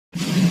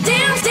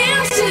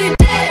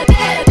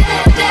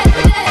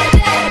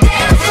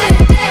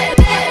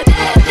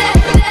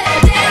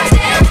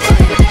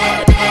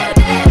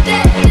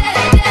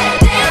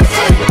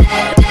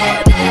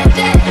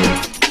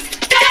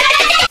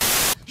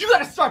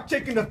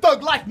start taking the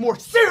thug life more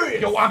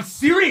serious! Yo, I'm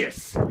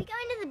serious! Are we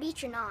going to the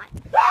beach or not?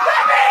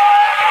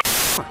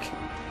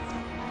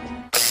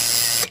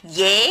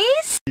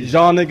 Yes?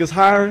 Y'all niggas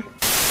hiring?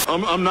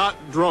 I'm not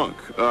drunk,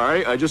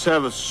 alright? I just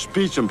have a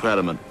speech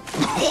impediment.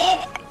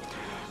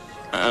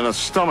 And a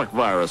stomach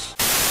virus.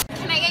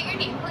 Can I get your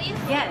name, please?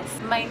 Yes.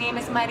 My name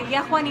is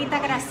Maria Juanita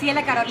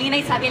Graciela Carolina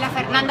Isabela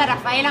Fernanda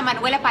Rafaela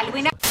Manuela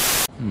Paluina.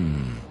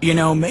 You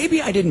know,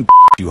 maybe I didn't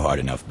you hard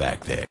enough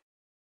back there.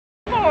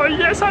 Oh,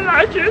 yes, I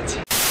like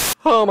it!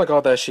 Oh my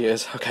god, there she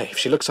is. Okay, if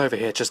she looks over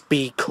here, just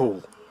be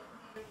cool.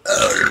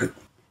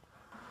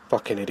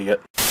 Fucking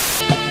idiot.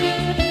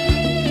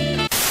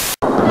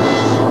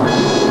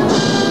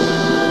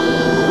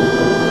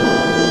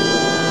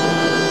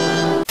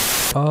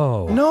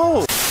 Oh.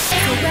 No! So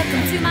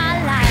welcome to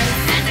my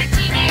life. As a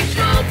teenage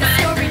robot. The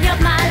story of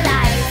my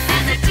life.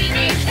 As a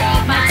teenage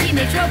robot. My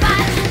teenage robot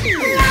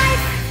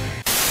life.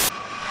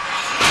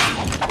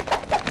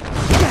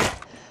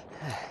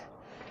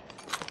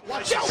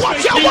 Watch out,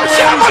 watch out, watch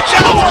out, watch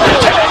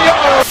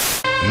out!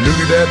 Look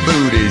at that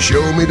booty,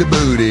 show me the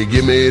booty,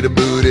 give me the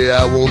booty,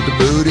 I want the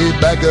booty,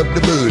 back up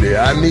the booty,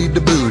 I need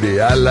the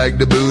booty, I like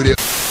the booty.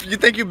 You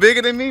think you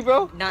bigger than me,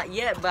 bro? Not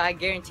yet, but I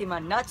guarantee my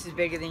nuts is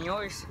bigger than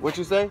yours. What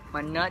you say? My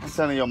I'm nuts.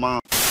 telling your mom.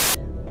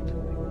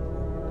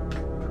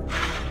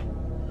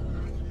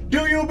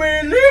 Do you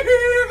believe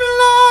in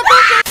love?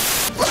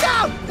 Look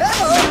out!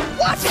 Hey,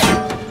 watch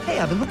it! Hey,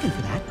 I've been looking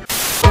for that.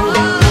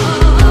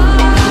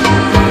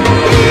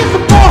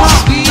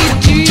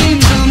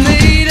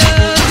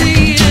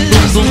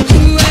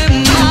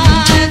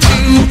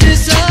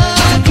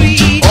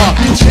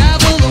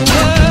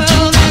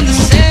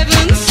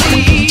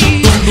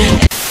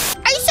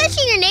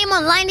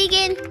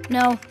 Again?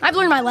 No, I've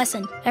learned my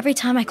lesson. Every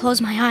time I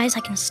close my eyes, I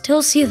can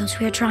still see those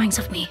weird drawings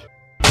of me.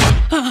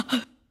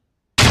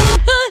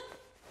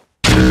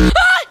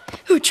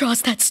 Who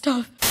draws that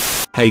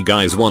stuff? Hey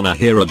guys, wanna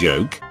hear a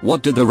joke?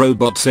 What did the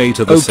robot say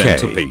to the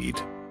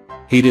centipede?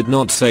 He did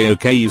not say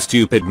okay, you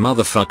stupid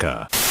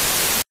motherfucker.